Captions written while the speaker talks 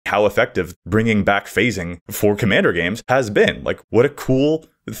how effective bringing back phasing for Commander games has been. Like, what a cool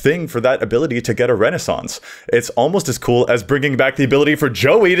thing for that ability to get a renaissance. It's almost as cool as bringing back the ability for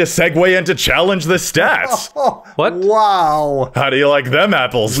Joey to segue and to challenge the stats. What? Wow. How do you like them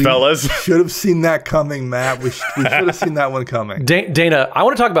apples, fellas? Should have seen that coming, Matt. We should have seen that one coming. Dana, I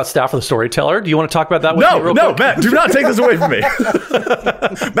want to talk about Staff of the Storyteller. Do you want to talk about that with me real quick? Matt, do not take this away from me.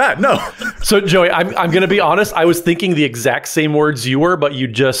 Matt, no. So, Joey, I'm going to be honest. I was thinking the exact same words you were, but you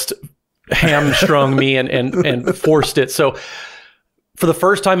just hamstrung me and forced it. So, for the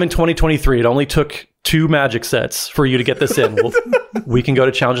first time in 2023, it only took 2 Magic sets for you to get this in. We can go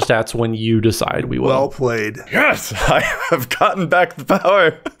to Challenge Stats when you decide we will. Well played. Yes, I have gotten back the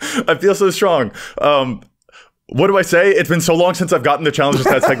power. I feel so strong. What do I say? It's been so long since I've gotten the Challenge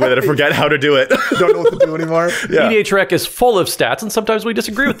Stats segue that I forget how to do it. Don't know what to do anymore. Yeah. EDH Rec is full of stats, and sometimes we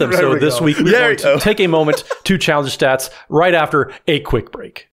disagree with them. So this week, we're There going you go. to take a moment to Challenge Stats right after a quick break.